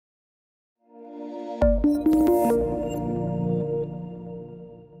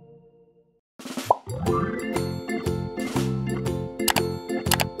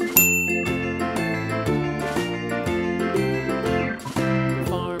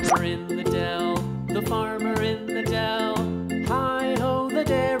farmer in the dell, the farmer in the dell. Hi-ho, the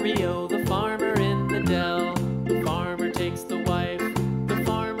dairy-o, the farmer in the dell. The farmer takes the wife, the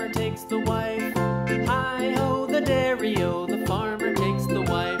farmer takes the wife. Hi-ho, the dairy-o, the farmer takes the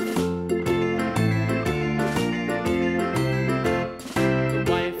wife. The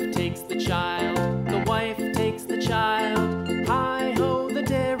wife takes the child, the wife takes the child. Hi-ho, the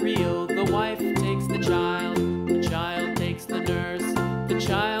dairy-o, the wife takes the child. The child takes the nurse, the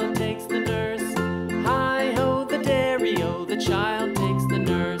child takes the nurse. Hi-ho, the dairy-o, the child takes the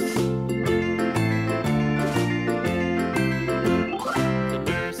nurse. The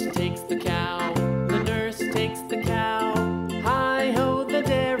nurse takes the cow, the nurse takes the cow. Hi-ho, the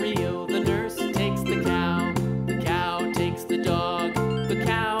dairy-o, the nurse takes the cow. The cow takes the dog, the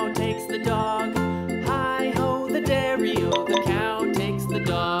cow takes the dog. Hi-ho, the dairy-o, the cow takes the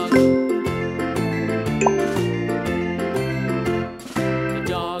dog. The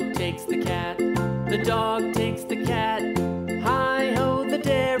dog takes the cat, the dog takes the cat. Hi-ho, the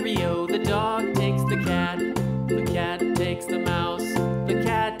dairy-o, the dog takes the cat. The cat takes the mouse, the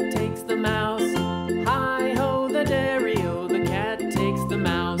cat takes the mouse. Hi-ho, the dairy-o, the cat takes the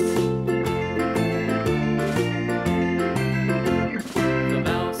mouse. The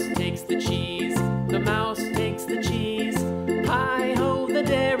mouse takes the cheese, the mouse takes the cheese. Hi-ho, the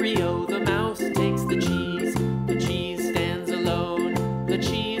dairy-o, the mouse takes the cheese. The cheese stands alone, the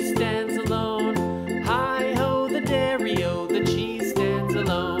cheese stands alone. Hi-ho, the dairy-o, the cheese stands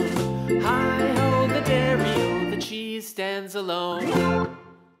alone. Hi-ho, the dairy-o, the cheese stands alone.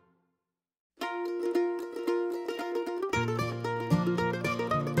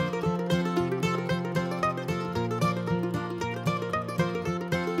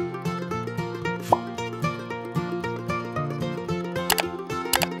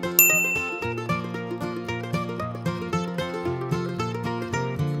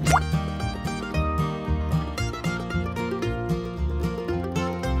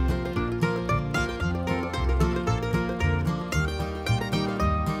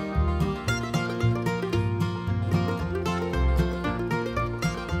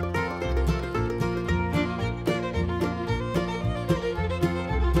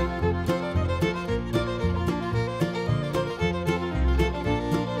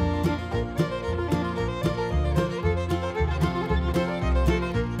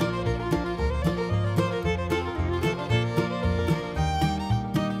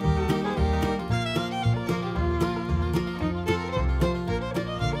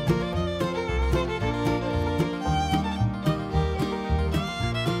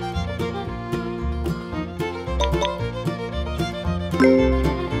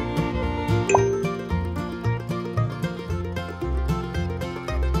 Thank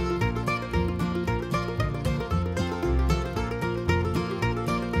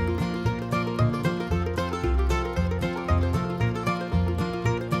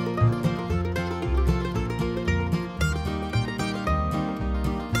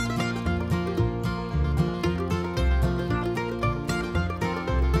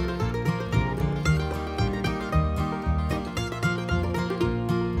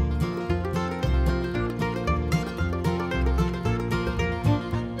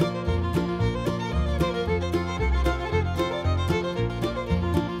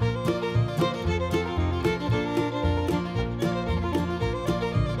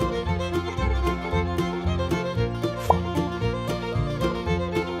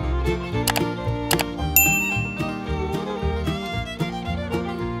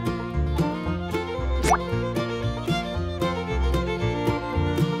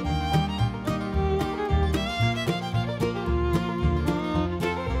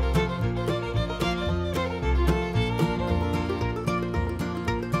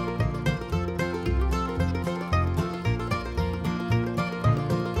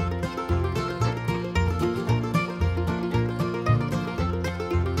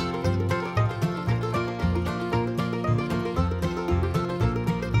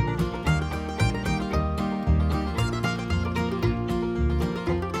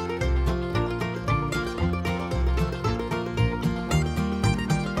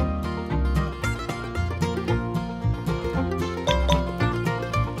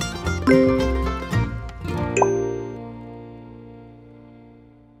you.